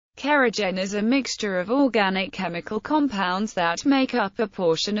Kerogen is a mixture of organic chemical compounds that make up a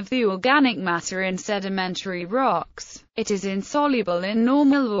portion of the organic matter in sedimentary rocks. It is insoluble in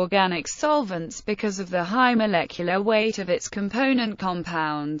normal organic solvents because of the high molecular weight of its component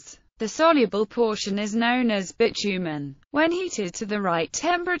compounds. The soluble portion is known as bitumen. When heated to the right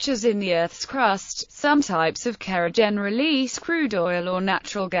temperatures in the Earth's crust, some types of kerogen release crude oil or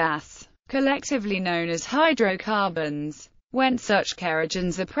natural gas, collectively known as hydrocarbons. When such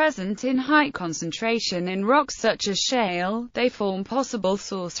kerogens are present in high concentration in rocks such as shale, they form possible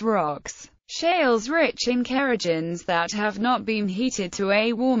source rocks. Shales rich in kerogens that have not been heated to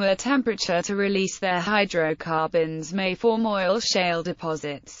a warmer temperature to release their hydrocarbons may form oil shale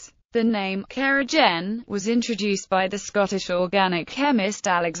deposits. The name kerogen was introduced by the Scottish organic chemist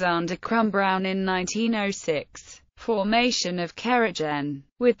Alexander Crumb-Brown in 1906. Formation of kerogen.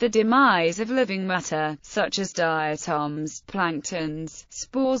 With the demise of living matter, such as diatoms, planktons,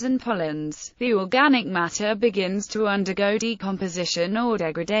 spores and pollens, the organic matter begins to undergo decomposition or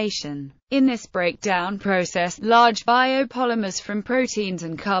degradation. In this breakdown process, large biopolymers from proteins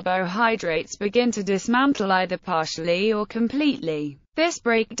and carbohydrates begin to dismantle either partially or completely. This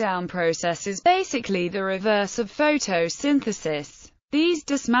breakdown process is basically the reverse of photosynthesis. These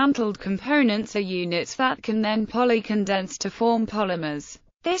dismantled components are units that can then polycondense to form polymers.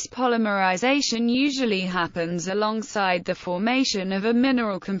 This polymerization usually happens alongside the formation of a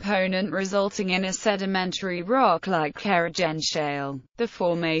mineral component, resulting in a sedimentary rock like kerogen shale. The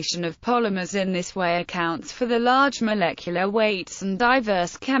formation of polymers in this way accounts for the large molecular weights and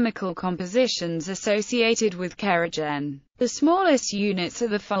diverse chemical compositions associated with kerogen. The smallest units are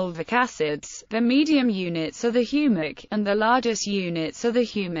the fulvic acids, the medium units are the humic, and the largest units are the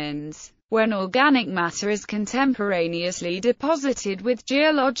humins. When organic matter is contemporaneously deposited with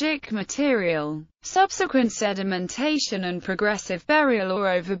geologic material, subsequent sedimentation and progressive burial or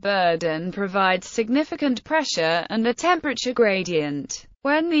overburden provides significant pressure and a temperature gradient.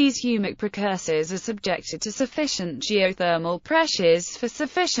 When these humic precursors are subjected to sufficient geothermal pressures for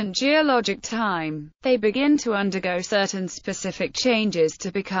sufficient geologic time, they begin to undergo certain specific changes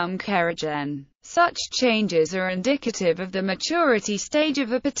to become kerogen. Such changes are indicative of the maturity stage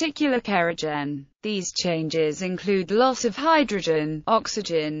of a particular kerogen. These changes include loss of hydrogen,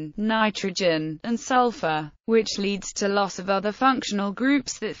 oxygen, nitrogen, and sulfur, which leads to loss of other functional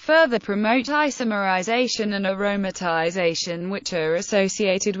groups that further promote isomerization and aromatization, which are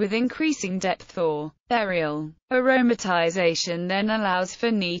associated with increasing depth or burial. Aromatization then allows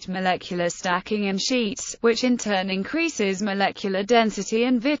for neat molecular stacking in sheets, which in turn increases molecular density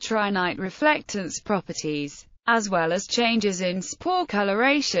and vitrinite reflectance properties, as well as changes in spore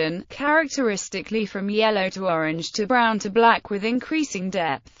coloration, characteristically from yellow to orange to brown to black with increasing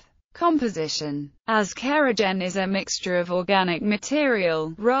depth. Composition. As kerogen is a mixture of organic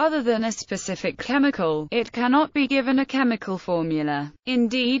material, rather than a specific chemical, it cannot be given a chemical formula.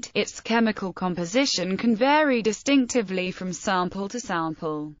 Indeed, its chemical composition can vary distinctively from sample to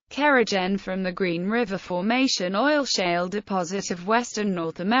sample. Kerogen from the Green River Formation oil shale deposit of western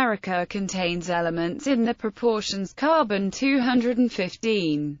North America contains elements in the proportions carbon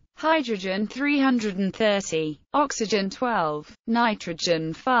 215. Hydrogen 330, oxygen 12,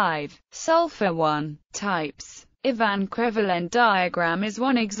 nitrogen 5, sulfur 1. Types. A Van Creveld diagram is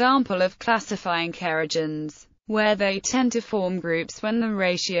one example of classifying kerogens, where they tend to form groups when the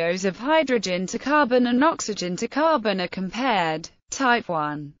ratios of hydrogen to carbon and oxygen to carbon are compared. Type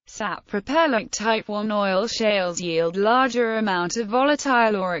 1. Sapropellic Type 1 oil shales yield larger amount of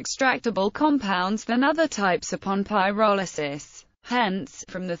volatile or extractable compounds than other types upon pyrolysis. Hence,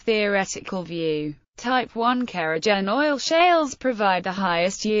 from the theoretical view, Type 1 kerogen oil shales provide the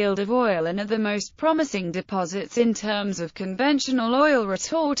highest yield of oil and are the most promising deposits in terms of conventional oil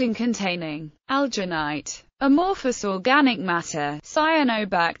retorting containing alginite, amorphous organic matter,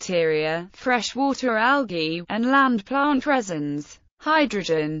 cyanobacteria, freshwater algae, and land plant resins.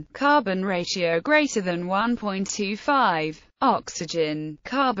 Hydrogen-carbon ratio greater than 1.25.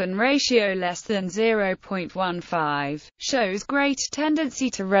 Oxygen-carbon ratio less than 0.15, shows great tendency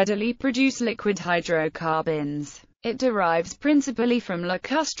to readily produce liquid hydrocarbons. It derives principally from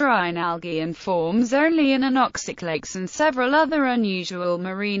lacustrine algae and forms only in anoxic lakes and several other unusual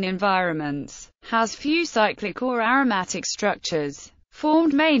marine environments. Has few cyclic or aromatic structures,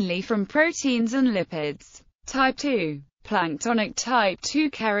 formed mainly from proteins and lipids. Type 2. Planktonic Type 2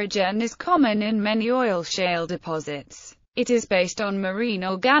 kerogen is common in many oil shale deposits. It is based on marine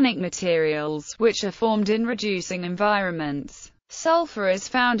organic materials, which are formed in reducing environments. Sulfur is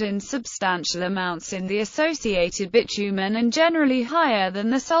found in substantial amounts in the associated bitumen and generally higher than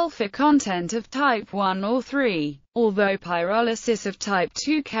the sulfur content of type 1 or 3. Although pyrolysis of type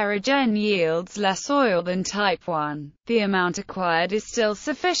 2 kerogen yields less oil than type 1, the amount acquired is still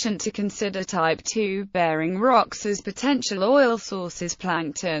sufficient to consider type 2 bearing rocks as potential oil sources.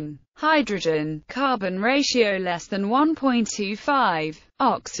 Plankton. Hydrogen, carbon ratio less than 1.25.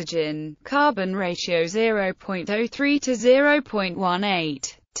 Oxygen, carbon ratio 0.03 to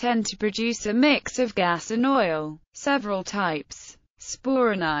 0.18, tend to produce a mix of gas and oil. Several types.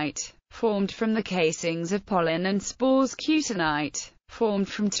 Sporonite, formed from the casings of pollen and spores. Cutinite, formed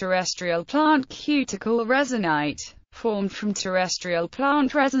from terrestrial plant. Cuticle resonite, formed from terrestrial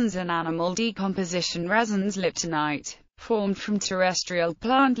plant resins and animal decomposition resins. Liptonite, formed from terrestrial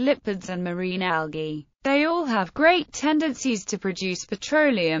plant lipids and marine algae. They all have great tendencies to produce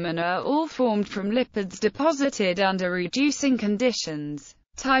petroleum and are all formed from lipids deposited under reducing conditions.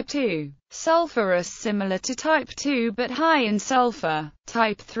 Type 2. Sulfurous, similar to type 2 but high in sulfur.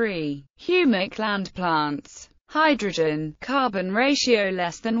 Type 3. Humic, land plants. Hydrogen, carbon ratio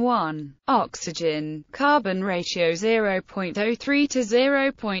less than 1. Oxygen, carbon ratio 0.03 to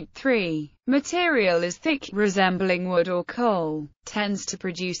 0.3. Material is thick, resembling wood or coal. Tends to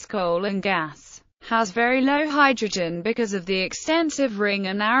produce coal and gas. Has very low hydrogen because of the extensive ring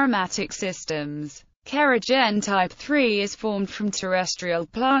and aromatic systems. Kerogen type 3 is formed from terrestrial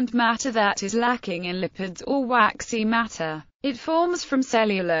plant matter that is lacking in lipids or waxy matter. It forms from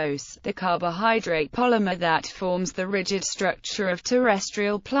cellulose, the carbohydrate polymer that forms the rigid structure of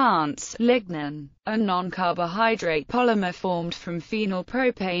terrestrial plants. Lignin, a non-carbohydrate polymer formed from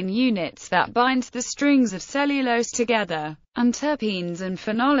phenylpropane units that binds the strings of cellulose together, and terpenes and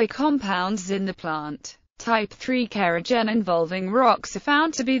phenolic compounds in the plant. Type 3 kerogen involving rocks are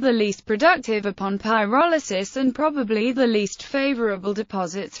found to be the least productive upon pyrolysis and probably the least favorable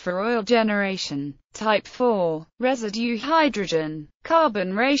deposits for oil generation. Type 4. Residue hydrogen,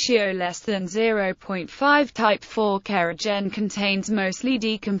 carbon ratio less than 0.5. Type 4 kerogen contains mostly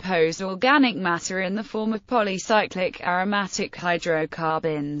decomposed organic matter in the form of polycyclic aromatic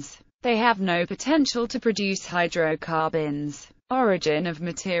hydrocarbons. They have no potential to produce hydrocarbons. Origin of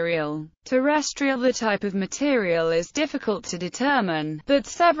material. Terrestrial. The type of material is difficult to determine, but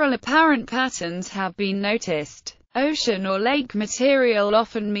several apparent patterns have been noticed. Ocean or lake material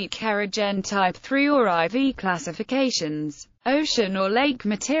often meet kerogen type 3 or IV classifications. Ocean or lake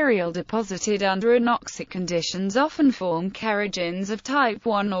material deposited under anoxic conditions often form kerogens of type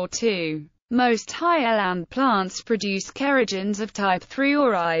 1 or 2. Most higher land plants produce kerogens of type 3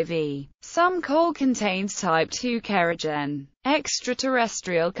 or IV. Some coal contains type 2 kerogen.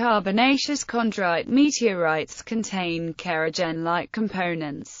 Extraterrestrial carbonaceous chondrite meteorites contain kerogen-like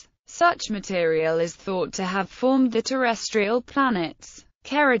components. Such material is thought to have formed the terrestrial planets.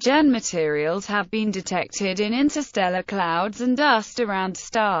 Kerogen materials have been detected in interstellar clouds and dust around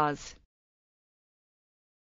stars.